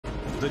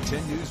The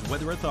 10 News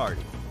Weather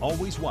Authority,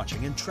 always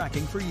watching and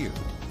tracking for you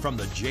from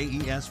the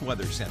JES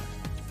Weather Center.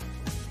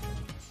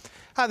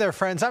 Hi there,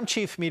 friends. I'm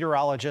Chief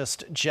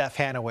Meteorologist Jeff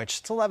Hanowich.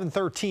 It's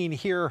 11:13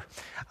 here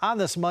on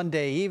this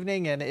Monday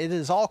evening, and it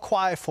is all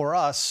quiet for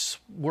us.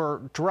 We're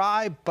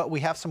dry, but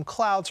we have some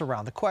clouds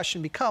around. The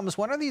question becomes,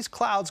 when are these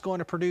clouds going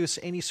to produce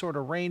any sort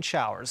of rain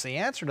showers? The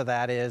answer to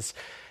that is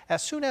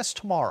as soon as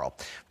tomorrow.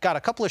 We've got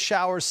a couple of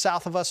showers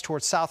south of us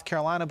towards South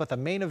Carolina, but the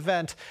main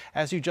event,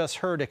 as you just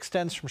heard,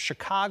 extends from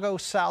Chicago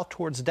south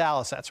towards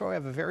Dallas. That's where we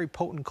have a very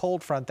potent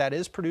cold front that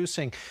is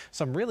producing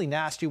some really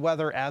nasty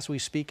weather as we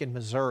speak in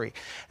Missouri.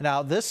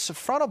 Now, this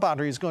frontal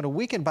boundary is going to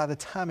weaken by the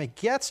time it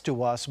gets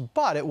to us,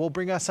 but it will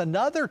bring us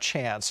another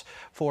chance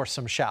for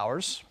some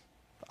showers,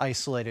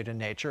 isolated in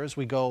nature, as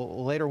we go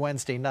later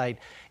Wednesday night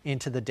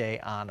into the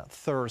day on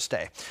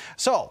Thursday.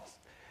 So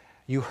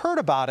you heard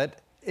about it.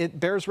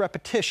 It bears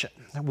repetition.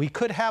 We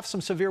could have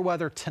some severe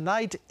weather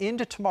tonight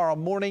into tomorrow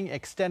morning,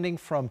 extending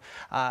from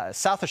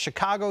south of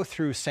Chicago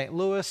through St.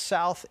 Louis,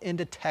 south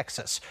into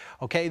Texas.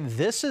 Okay,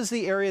 this is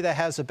the area that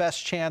has the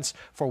best chance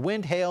for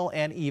wind, hail,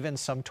 and even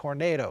some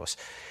tornadoes.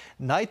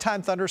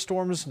 Nighttime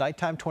thunderstorms,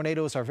 nighttime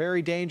tornadoes are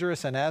very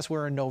dangerous, and as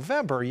we're in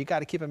November, you got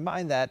to keep in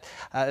mind that,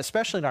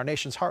 especially in our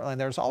nation's heartland,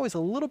 there's always a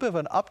little bit of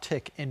an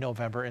uptick in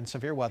November in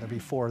severe weather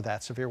before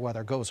that severe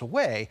weather goes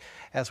away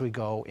as we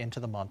go into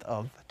the month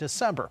of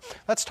December.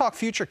 Let's talk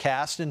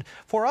futurecast, and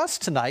for us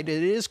tonight,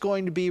 it is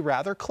going to be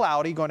rather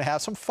cloudy, going to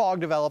have some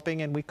fog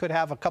developing, and we could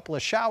have a couple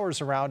of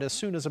showers around as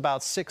soon as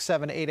about 6,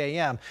 7, 8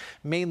 a.m.,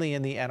 mainly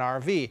in the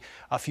NRV.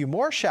 A few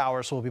more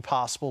showers will be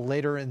possible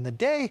later in the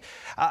day.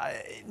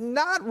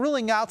 Not ruling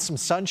out some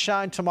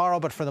sunshine tomorrow,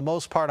 but for the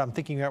most part, I'm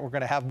thinking that we're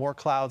going to have more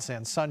clouds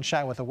and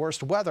sunshine with the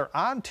worst weather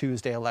on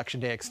Tuesday, Election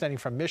Day, extending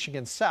from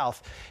Michigan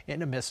south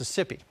into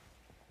Mississippi.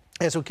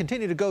 As we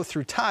continue to go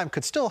through time,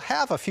 could still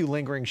have a few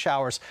lingering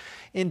showers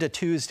into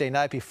Tuesday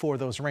night before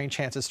those rain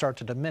chances start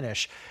to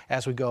diminish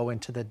as we go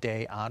into the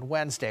day on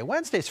Wednesday.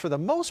 Wednesday's for the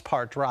most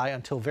part dry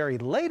until very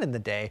late in the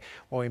day,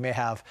 where we may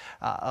have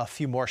a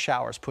few more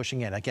showers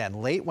pushing in. Again,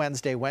 late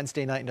Wednesday,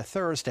 Wednesday night into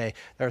Thursday,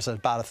 there's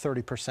about a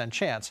 30%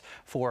 chance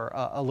for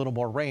a little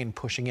more rain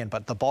pushing in,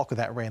 but the bulk of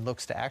that rain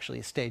looks to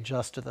actually stay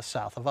just to the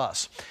south of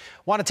us.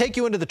 Want to take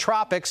you into the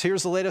tropics.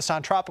 Here's the latest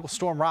on Tropical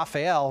Storm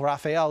Rafael.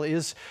 Rafael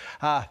is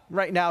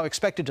right now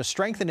expected to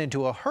strengthen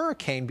into a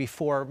hurricane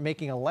before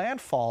making a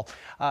landfall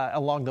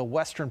along the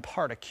western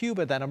part of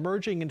Cuba, then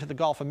emerging into the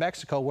Gulf of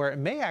Mexico, where it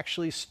may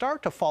actually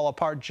start to fall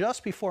apart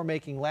just before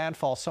making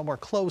landfall somewhere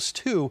close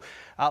to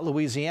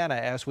Louisiana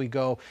as we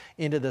go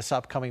into this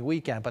upcoming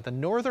weekend. But the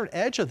northern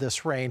edge of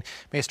this rain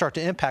may start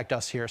to impact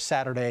us here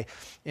Saturday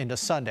into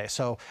Sunday.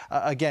 So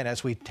again,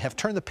 as we have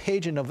turned the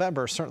page in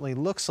November, certainly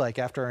looks like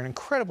after an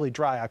incredibly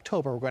dry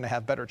October, we're going to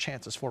have better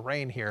chances for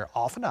rain here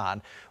off and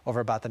on over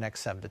about the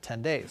next 7 to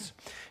 10 days.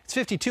 It's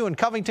 52 in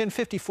Covington,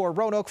 54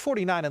 Roanoke,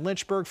 49 in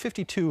Lynchburg,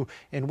 52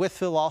 in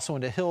Wytheville, also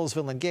into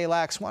Hillsville and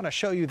Galax. Want to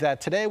show you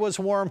that today was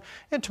warm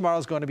and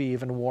tomorrow's going to be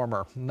even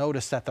warmer.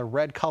 Notice that the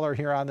red color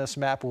here on this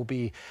map will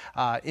be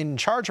in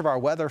charge of our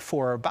weather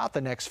for about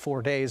the next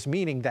 4 days,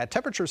 meaning that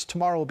temperatures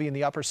tomorrow will be in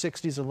the upper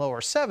 60s and lower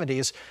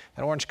 70s.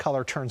 That orange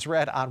color turns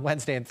red on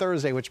Wednesday and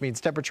Thursday, which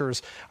means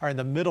temperatures are in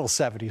the middle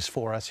 70s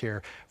for us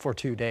here for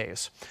 2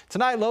 days.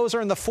 Tonight, lows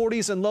are in the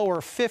 40s and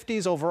lower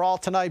 50s overall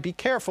tonight. Be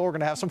careful. We're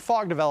going to have some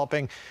fog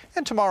developing.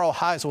 And tomorrow,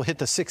 highs will hit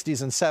the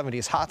 60s and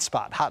 70s. Hot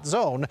spot, hot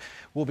zone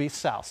will be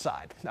south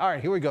side. All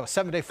right, here we go.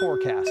 7-day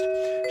forecast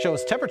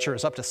shows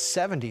temperatures up to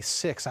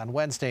 76 on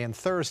Wednesday and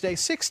Thursday.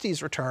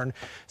 60s return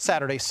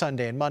Saturday,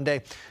 Sunday, and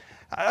Monday.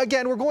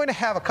 Again, we're going to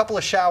have a couple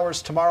of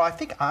showers tomorrow. I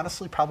think,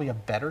 honestly, probably a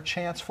better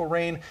chance for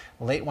rain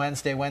late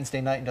Wednesday,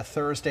 Wednesday night into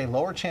Thursday.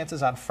 Lower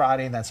chances on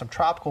Friday, and then some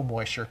tropical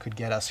moisture could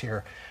get us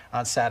here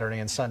on Saturday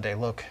and Sunday.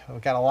 Look,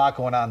 we've got a lot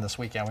going on this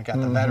weekend. We've got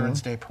the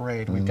Veterans Day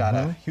Parade. We've got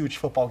a huge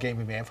football game.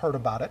 You may have heard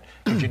about it.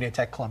 Virginia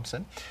Tech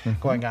Clemson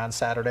going on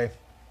Saturday.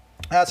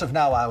 As of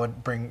now, I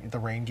would bring the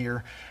rain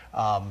gear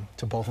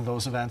to both of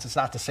those events. It's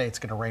not to say it's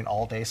going to rain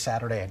all day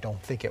Saturday. I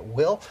don't think it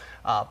will,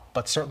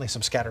 but certainly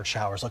some scattered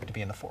showers look to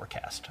be in the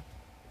forecast.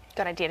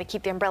 Good idea to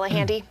keep the umbrella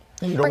handy.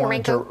 You don't want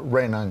it to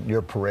rain on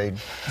your parade,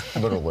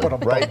 literally,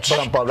 right?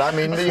 I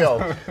mean, you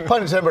know,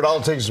 pun intended, but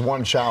all it takes is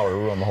one shower to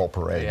ruin the whole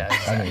parade. Yeah,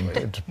 exactly. I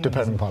mean,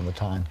 depending upon the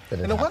time that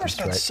it And the weather's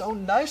been so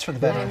nice for the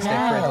Veterans Day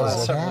Parade the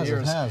last several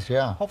years. It has,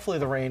 yeah. Hopefully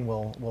the rain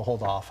will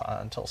hold off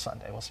until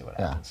Sunday. We'll see what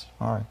happens.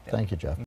 All right. Thank you, Jeff.